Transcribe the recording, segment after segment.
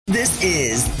This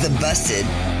is the Busted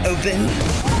Open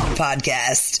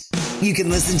Podcast. You can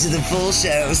listen to the full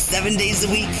show 7 days a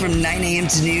week from 9 a.m.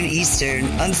 to noon Eastern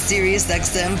on Sirius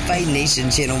XM Fight Nation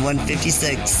Channel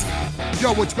 156.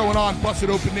 Yo, what's going on, Busted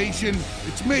Open Nation?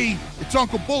 It's me, it's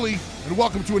Uncle Bully, and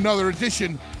welcome to another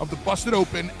edition of the Busted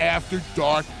Open After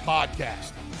Dark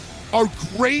Podcast. A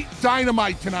great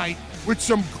Dynamite tonight with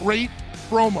some great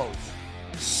promos.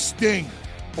 Sting,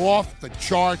 off the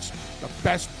charts, the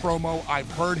best promo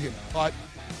I've heard him cut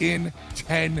in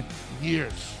 10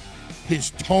 years. His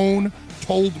tone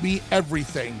told me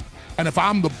everything, and if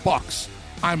I'm the Bucks,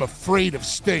 I'm afraid of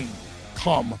Sting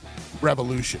come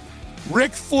Revolution.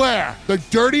 Ric Flair, the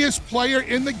dirtiest player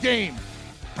in the game,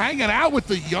 hanging out with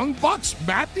the Young Bucks,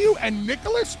 Matthew and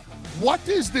Nicholas? What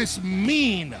does this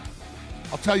mean?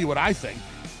 I'll tell you what I think.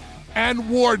 And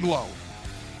Wardlow,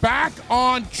 back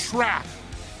on track.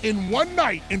 In one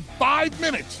night, in 5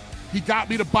 minutes, he got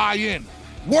me to buy in.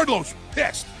 Wardlow's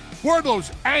pissed. Wardlow's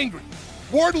angry.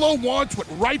 Wardlow wants what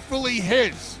rightfully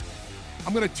his.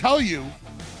 I'm going to tell you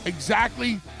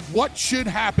exactly what should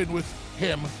happen with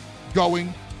him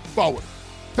going forward.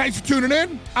 Thanks for tuning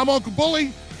in. I'm Uncle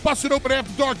Bully. Busted Open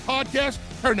After Dark Podcast.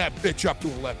 Turn that bitch up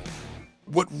to 11.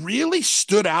 What really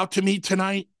stood out to me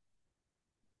tonight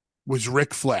was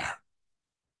Ric Flair.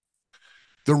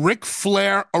 The Ric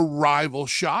Flair arrival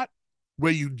shot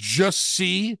where you just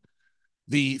see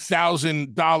the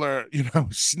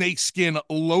 $1,000, snakeskin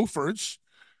loafers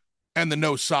and the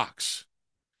no socks.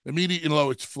 Immediately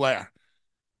low, it's Flair.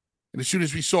 And as soon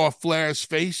as we saw Flair's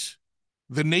face,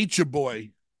 the Nature Boy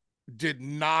did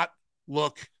not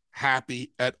look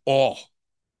happy at all.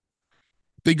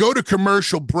 They go to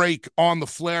commercial break on the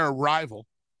Flair arrival,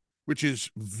 which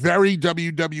is very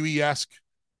WWE-esque.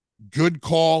 Good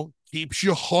call. Keeps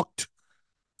you hooked.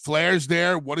 Flair's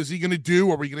there. What is he going to do?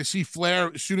 Are we going to see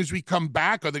Flair as soon as we come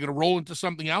back? Are they going to roll into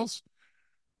something else?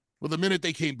 Well, the minute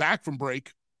they came back from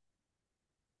break,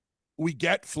 we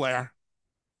get Flair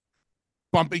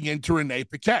bumping into Renee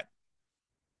Paquette.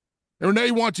 And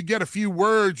Renee wants to get a few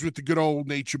words with the good old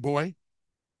Nature Boy.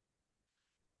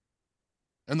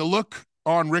 And the look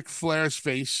on Ric Flair's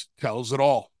face tells it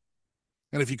all.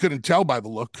 And if you couldn't tell by the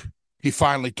look, he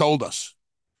finally told us.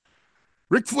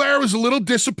 Ric Flair was a little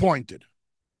disappointed.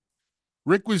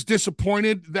 Rick was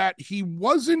disappointed that he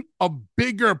wasn't a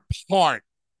bigger part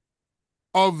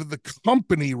of the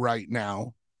company right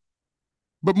now.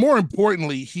 But more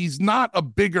importantly, he's not a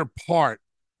bigger part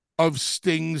of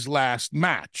Sting's last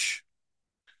match.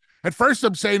 At first,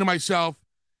 I'm saying to myself,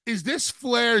 is this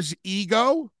Flair's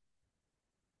ego?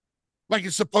 Like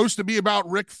it's supposed to be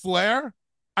about Ric Flair?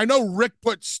 I know Rick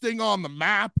put Sting on the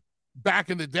map back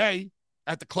in the day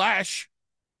at the Clash.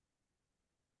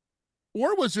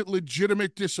 Or was it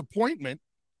legitimate disappointment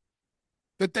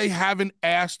that they haven't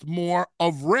asked more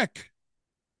of Rick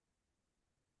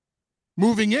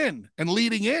moving in and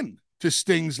leading in to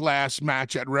Sting's last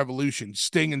match at Revolution,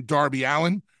 Sting and Darby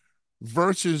Allin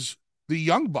versus the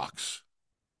Young Bucks?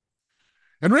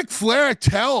 And Ric Flair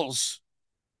tells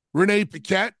Renee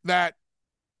Paquette that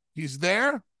he's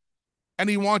there and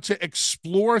he wants to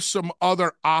explore some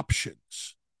other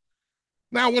options.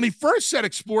 Now, when he first said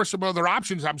explore some other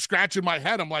options, I'm scratching my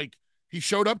head. I'm like, he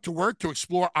showed up to work to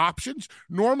explore options?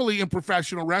 Normally in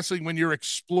professional wrestling, when you're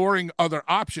exploring other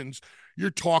options, you're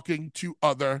talking to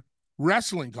other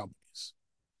wrestling companies.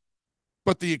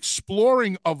 But the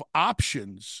exploring of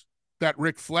options that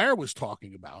Ric Flair was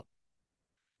talking about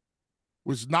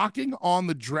was knocking on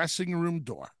the dressing room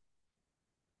door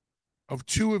of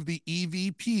two of the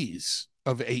EVPs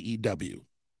of AEW.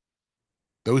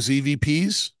 Those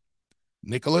EVPs,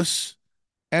 Nicholas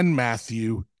and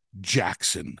Matthew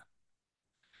Jackson.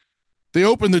 They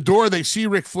open the door. They see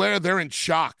Ric Flair. They're in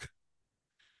shock.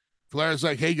 Flair's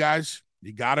like, hey, guys,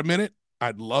 you got a minute?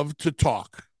 I'd love to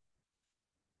talk.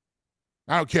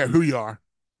 I don't care who you are.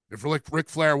 If Ric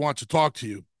Flair wants to talk to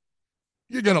you,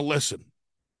 you're going to listen.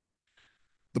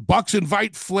 The Bucks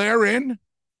invite Flair in,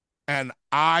 and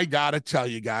I got to tell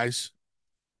you guys,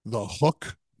 the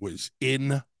hook was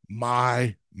in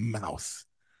my mouth.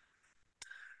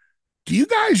 Do you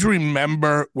guys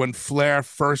remember when Flair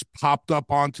first popped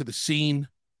up onto the scene?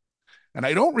 And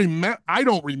I don't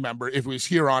remember if it was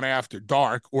here on After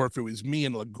Dark or if it was me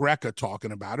and LaGreca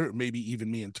talking about it, or maybe even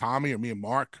me and Tommy or me and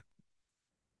Mark,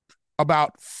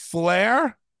 about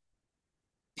Flair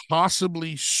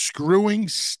possibly screwing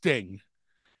Sting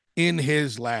in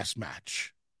his last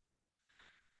match.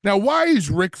 Now, why is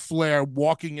Ric Flair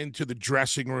walking into the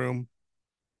dressing room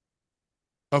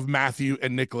of Matthew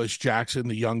and Nicholas Jackson,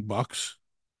 the Young Bucks?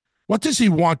 What does he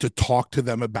want to talk to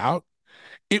them about?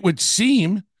 It would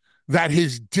seem that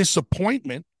his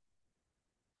disappointment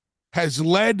has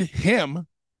led him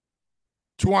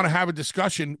to want to have a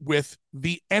discussion with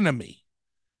the enemy.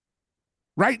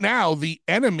 Right now, the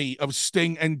enemy of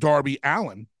Sting and Darby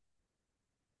Allin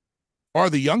are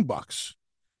the Young Bucks.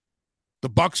 The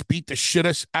Bucks beat the shit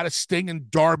out of Sting and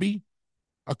Darby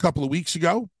a couple of weeks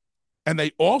ago, and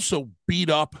they also beat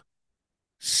up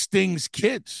Sting's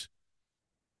kids,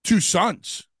 2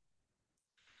 sons.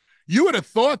 You would have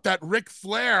thought that Ric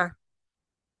Flair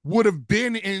would have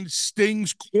been in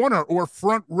Sting's corner or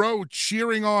front row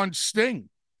cheering on Sting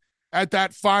at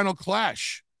that final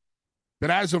clash. But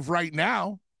as of right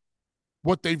now,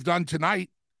 what they've done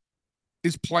tonight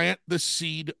is plant the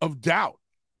seed of doubt.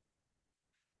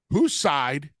 Whose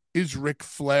side is Ric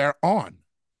Flair on?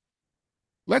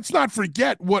 Let's not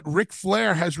forget what Ric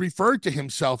Flair has referred to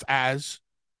himself as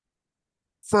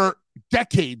for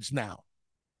decades now.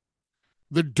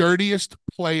 The dirtiest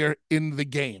player in the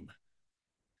game.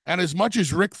 And as much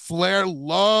as Ric Flair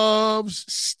loves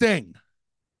Sting,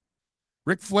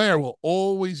 Ric Flair will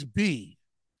always be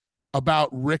about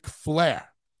Ric Flair.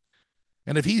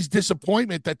 And if he's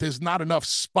disappointed that there's not enough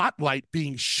spotlight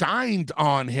being shined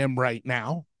on him right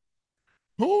now,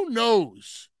 who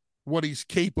knows what he's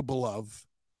capable of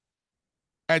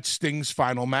at Sting's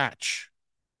final match.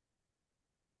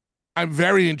 I'm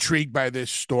very intrigued by this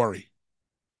story.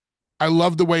 I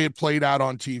love the way it played out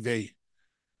on TV.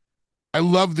 I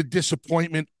love the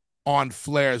disappointment on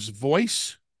Flair's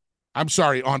voice. On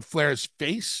Flair's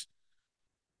face,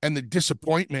 and the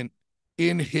disappointment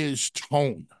in his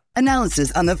tone.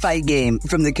 Analysis on the fight game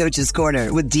from the Coach's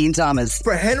Corner with Dean Thomas.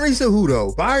 For Henry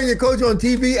Cejudo, firing your coach on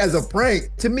TV as a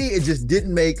prank, to me, it just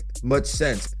didn't make much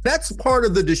sense. That's part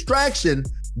of the distraction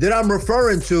that I'm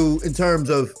referring to in terms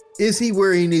of, is he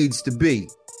where he needs to be?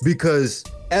 Because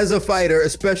as a fighter,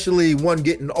 especially one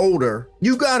getting older,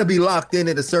 you gotta be locked in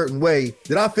a certain way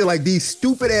that I feel like these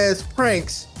stupid ass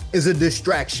pranks is a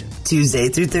distraction. Tuesday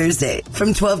through Thursday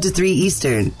from 12 to 3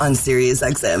 Eastern on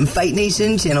SiriusXM Fight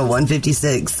Nation Channel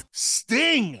 156.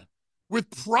 Sting with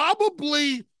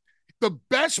probably the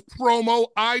best promo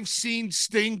I've seen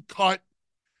Sting cut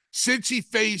since he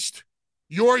faced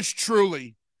yours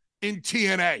truly in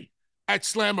TNA at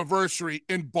Slammiversary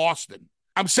in Boston.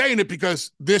 I'm saying it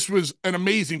because this was an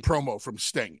amazing promo from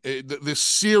Sting. The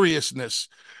seriousness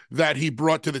that he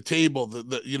brought to the table,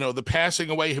 the passing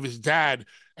away of his dad,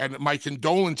 and my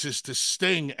condolences to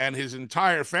Sting and his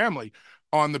entire family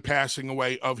on the passing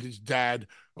away of his dad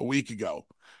a week ago.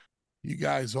 You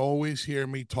guys always hear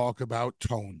me talk about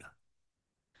tone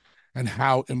and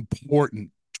how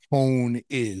important tone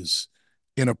is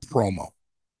in a promo.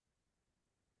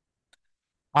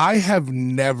 I have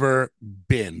never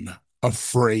been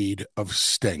afraid of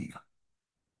Sting.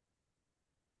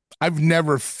 I've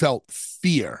never felt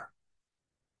fear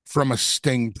from a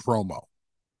Sting promo.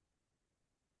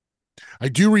 I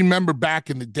do remember back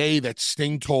in the day that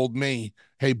Sting told me,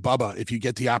 hey, Bubba, if you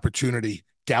get the opportunity,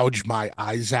 gouge my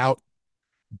eyes out,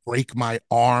 break my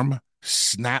arm,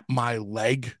 snap my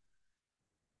leg,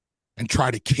 and try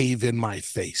to cave in my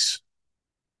face.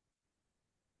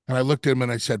 And I looked at him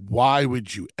and I said, why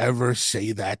would you ever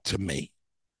say that to me?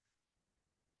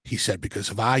 He said,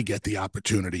 because if I get the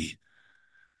opportunity,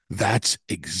 that's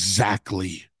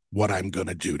exactly what I'm going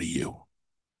to do to you.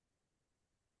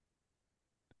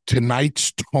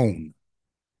 Tonight's tone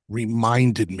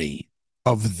reminded me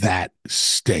of that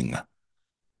Sting.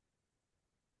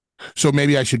 So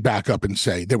maybe I should back up and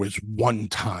say there was one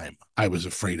time I was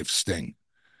afraid of Sting.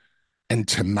 And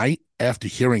tonight, after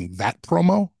hearing that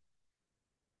promo,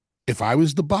 if I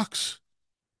was the Bucks,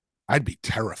 I'd be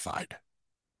terrified.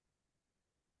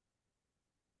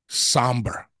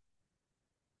 Somber.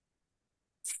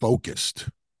 Focused.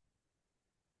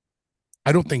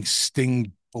 I don't think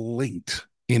Sting blinked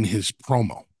in his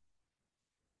promo.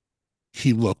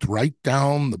 He looked right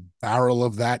down the barrel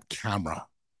of that camera.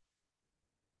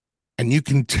 And you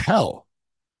can tell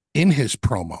in his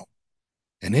promo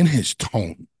and in his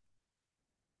tone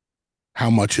how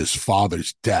much his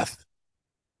father's death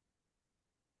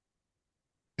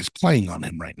is playing on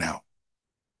him right now.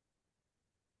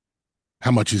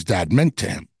 How much his dad meant to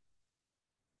him.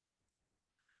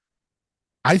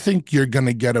 I think you're going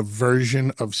to get a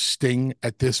version of Sting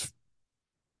at this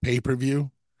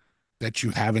pay-per-view that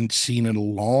you haven't seen in a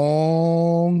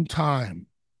long time.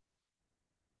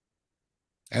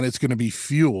 And it's going to be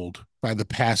fueled by the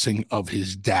passing of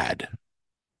his dad.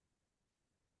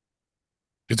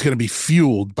 It's going to be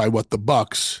fueled by what the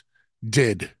Bucks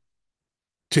did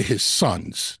to his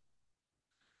sons.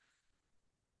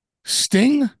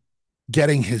 Sting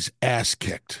getting his ass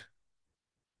kicked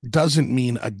doesn't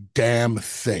mean a damn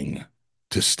thing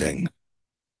to Sting.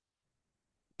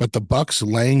 But the Bucks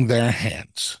laying their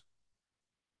hands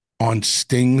on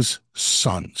Sting's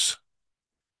sons,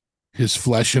 his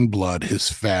flesh and blood, his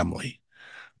family,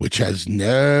 which has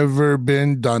never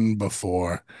been done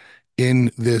before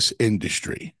in this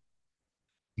industry,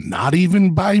 not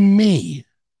even by me,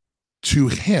 to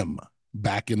him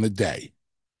back in the day.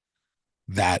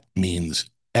 That means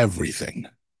everything.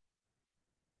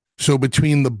 So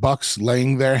between the Bucks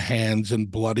laying their hands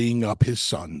and bloodying up his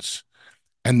sons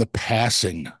and the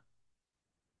passing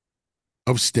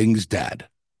of Sting's dad,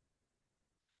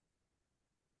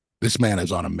 this man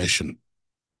is on a mission.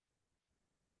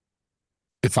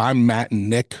 If I'm Matt and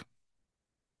Nick,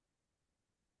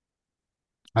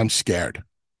 I'm scared.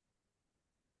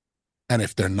 And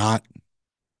if they're not,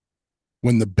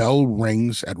 when the bell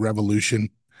rings at Revolution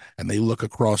and they look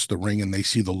across the ring and they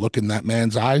see the look in that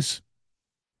man's eyes,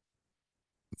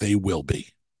 they will be.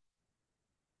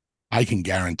 I can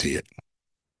guarantee it.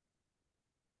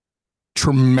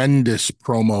 Tremendous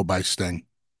promo by Sting.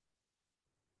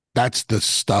 That's the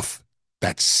stuff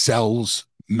that sells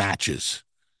matches.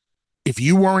 If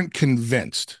you weren't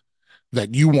convinced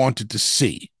that you wanted to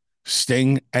see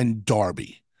Sting and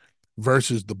Darby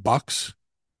versus the Bucks,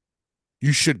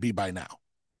 you should be by now.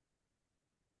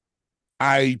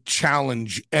 I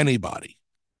challenge anybody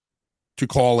to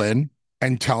call in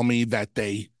and tell me that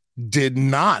they did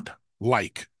not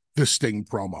like the Sting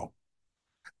promo.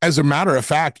 As a matter of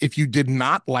fact, if you did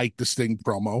not like the Sting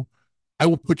promo, I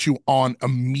will put you on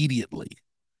immediately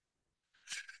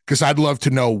because I'd love to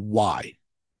know why.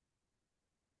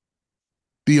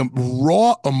 The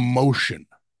raw emotion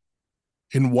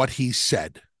in what he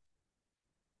said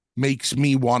makes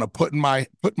me want to put my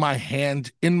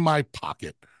hand in my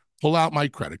pocket, pull out my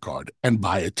credit card, and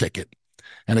buy a ticket.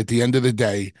 And at the end of the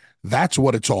day, that's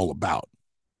what it's all about.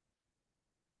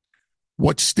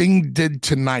 What Sting did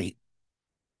tonight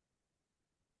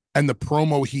and the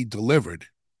promo he delivered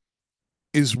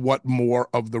is what more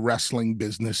of the wrestling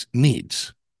business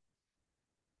needs.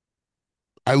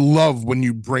 I love when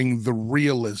you bring the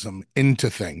realism into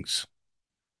things.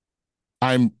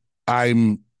 I'm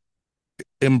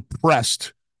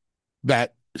impressed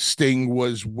that Sting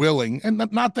was willing, and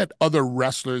not that other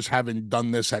wrestlers haven't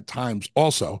done this at times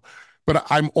also, but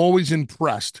I'm always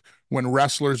impressed when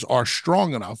wrestlers are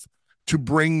strong enough to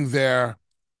bring their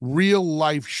real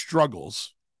life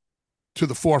struggles to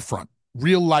the forefront,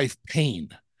 real life pain,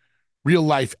 real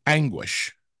life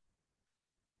anguish.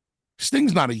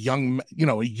 Sting's not a young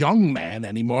man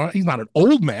anymore. He's not an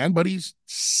old man, but he's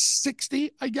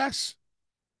 60, I guess.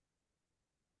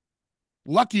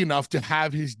 Lucky enough to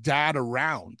have his dad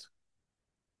around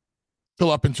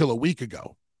till up until a week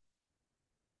ago.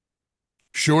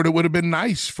 Sure, it would have been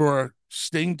nice for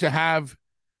Sting to have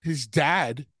his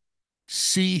dad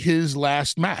see his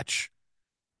last match.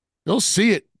 He'll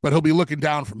see it, but he'll be looking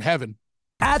down from heaven.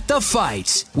 At the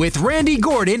Fight with Randy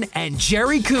Gordon and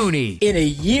Jerry Cooney. In a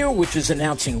year which is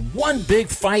announcing one big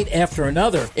fight after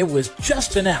another, it was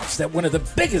just announced that one of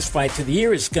the biggest fights of the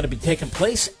year is going to be taking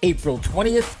place April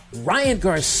 20th. Ryan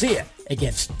Garcia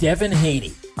against Devin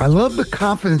Haney. I love the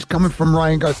confidence coming from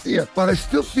Ryan Garcia, but I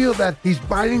still feel that he's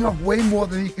biting off way more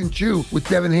than he can chew with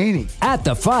Devin Haney. At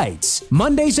the Fights,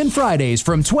 Mondays and Fridays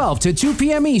from 12 to 2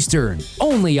 p.m. Eastern,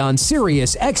 only on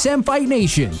Sirius XM Fight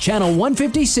Nation, Channel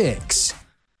 156.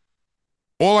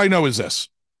 All I know is this.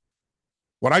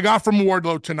 What I got from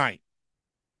Wardlow tonight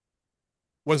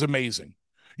was amazing.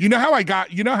 You know how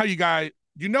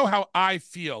I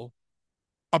feel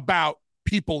about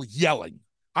people yelling.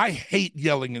 I hate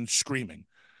yelling and screaming.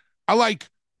 I like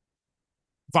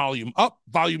volume up,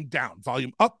 volume down,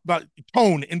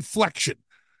 tone, inflection.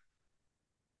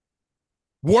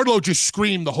 Wardlow just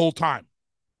screamed the whole time.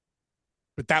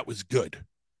 But that was good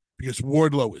because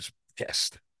Wardlow is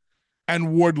pissed. And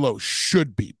Wardlow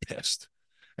should be pissed.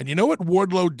 And you know what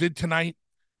Wardlow did tonight?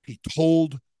 He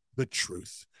told the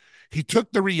truth. He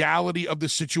took the reality of the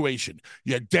situation.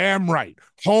 You're damn right.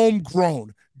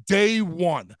 Homegrown, day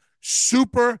one,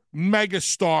 super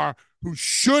megastar who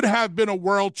should have been a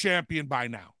world champion by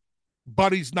now.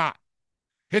 But he's not.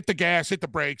 Hit the gas, hit the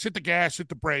brakes, hit the gas, hit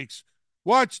the brakes.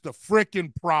 What's the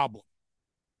frickin' problem?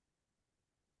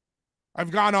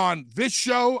 I've gone on this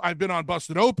show. I've been on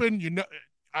Busted Open. You know,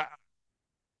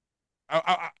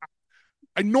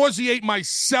 I nauseate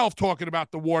myself talking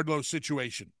about the Wardlow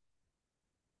situation.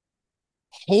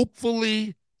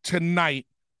 Hopefully tonight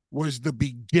was the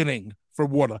beginning for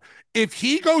Wardlow. If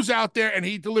he goes out there and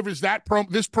he delivers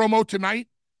this promo tonight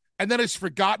and then is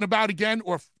forgotten about again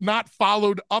or not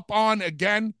followed up on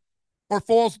again or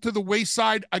falls to the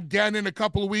wayside again in a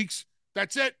couple of weeks,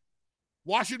 that's it.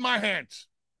 Washing my hands.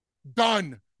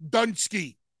 Done. Done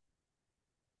ski.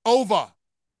 Over.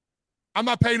 I'm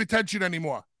not paying attention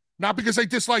anymore. Not because I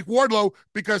dislike Wardlow,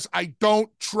 because I don't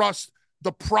trust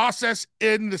the process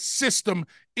in the system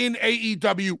in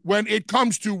AEW when it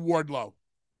comes to Wardlow.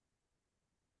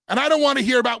 And I don't want to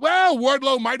hear about, well,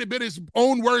 Wardlow might have been his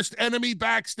own worst enemy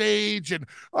backstage, and,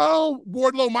 oh,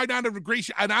 Wardlow might not have agreed.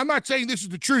 And I'm not saying this is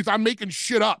the truth. I'm making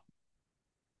shit up.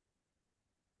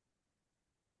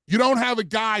 You don't have a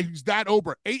guy who's that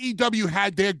over. AEW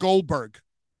had their Goldberg.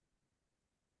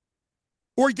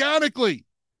 Organically.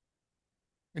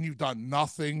 And you've done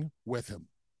nothing with him.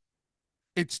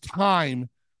 It's time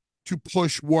to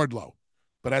push Wardlow.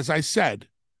 But as I said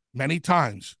many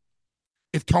times,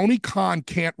 if Tony Khan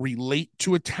can't relate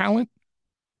to a talent,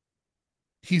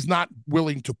 he's not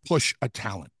willing to push a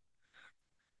talent.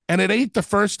 And it ain't the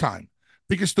first time,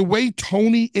 because the way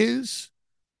Tony is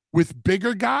with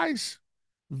bigger guys,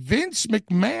 Vince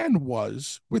McMahon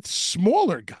was with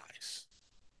smaller guys.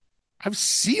 I've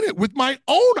seen it with my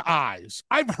own eyes.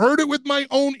 I've heard it with my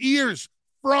own ears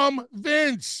from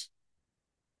Vince.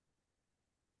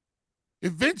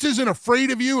 If Vince isn't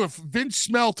afraid of you, if Vince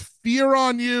smelled fear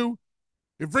on you,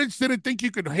 if Vince didn't think you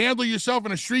could handle yourself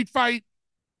in a street fight,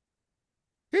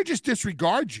 he'd just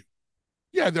disregard you.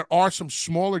 Yeah, there are some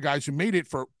smaller guys who made it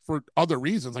for other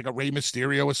reasons, like a Rey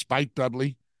Mysterio, a Spike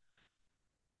Dudley.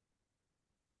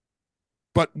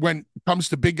 But when it comes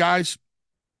to big guys,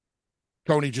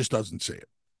 Tony just doesn't see it.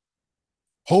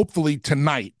 Hopefully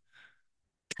tonight,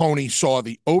 Tony saw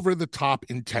the over-the-top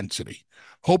intensity.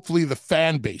 Hopefully the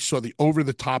fan base saw the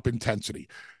over-the-top intensity.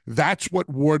 That's what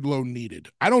Wardlow needed.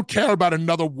 I don't care about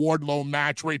another Wardlow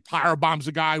match where he firebombs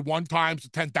a guy 1 time to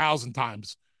 10,000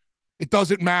 times. It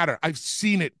doesn't matter. I've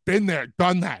seen it, been there,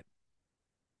 done that.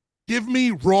 Give me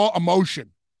raw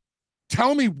emotion.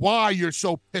 Tell me why you're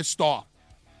so pissed off.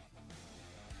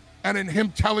 And in him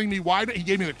telling me why, he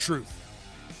gave me the truth.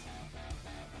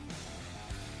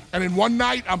 And in one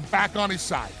night, I'm back on his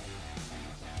side.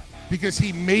 Because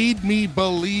he made me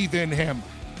believe in him.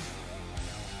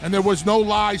 And there was no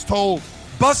lies told.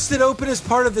 Busted Open is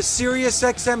part of the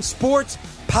SiriusXM Sports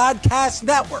Podcast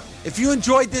Network. If you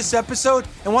enjoyed this episode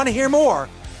and want to hear more,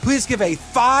 please give a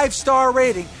 5-star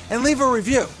rating and leave a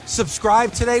review.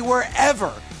 Subscribe today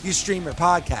wherever you stream your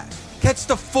podcast. Catch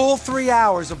the full 3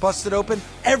 hours of Busted Open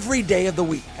every day of the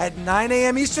week at 9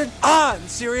 a.m. Eastern on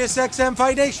SiriusXM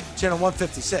Fight Nation, channel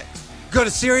 156. Go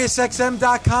to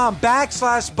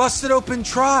SiriusXM.com/Busted Open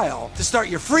Trial to start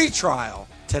your free trial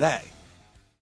today.